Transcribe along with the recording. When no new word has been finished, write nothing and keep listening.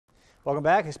Welcome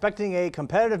back. Expecting a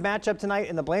competitive matchup tonight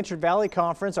in the Blanchard Valley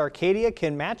Conference. Arcadia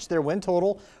can match their win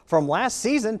total from last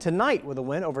season tonight with a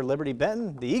win over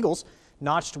Liberty-Benton. The Eagles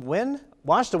notched a win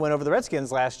over the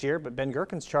Redskins last year, but Ben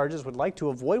Gherkin's Charges would like to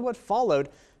avoid what followed,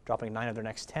 dropping 9 of their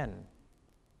next 10.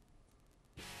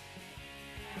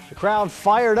 The crowd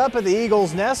fired up at the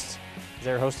Eagles' nest.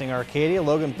 They're hosting Arcadia.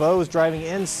 Logan Bowes driving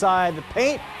inside the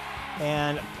paint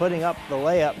and putting up the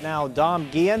layup. Now Dom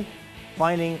Guillen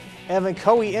finding Evan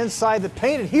Coey inside the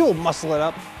paint, and he will muscle it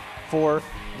up for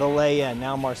the lay-in.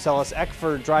 Now Marcellus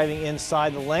Eckford driving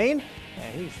inside the lane,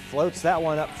 and he floats that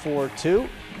one up for 2.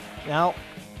 Now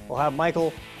we'll have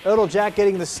Michael Odeljak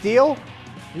getting the steal.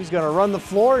 He's going to run the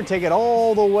floor and take it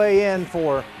all the way in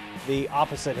for the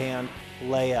opposite hand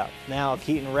layup. Now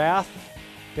Keaton Rath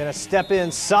going to step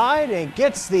inside and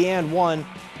gets the and one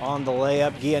on the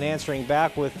layup. Guillen answering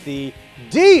back with the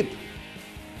deep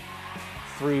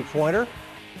three-pointer.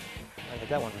 I get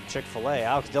that one from Chick-fil-A.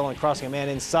 Alex Dillon crossing a man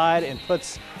inside and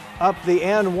puts up the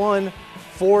and one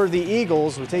for the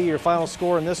Eagles. We take your final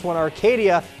score in this one.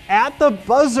 Arcadia at the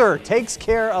buzzer takes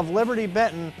care of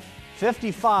Liberty-Benton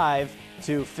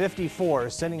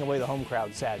 55-54, sending away the home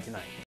crowd sad tonight.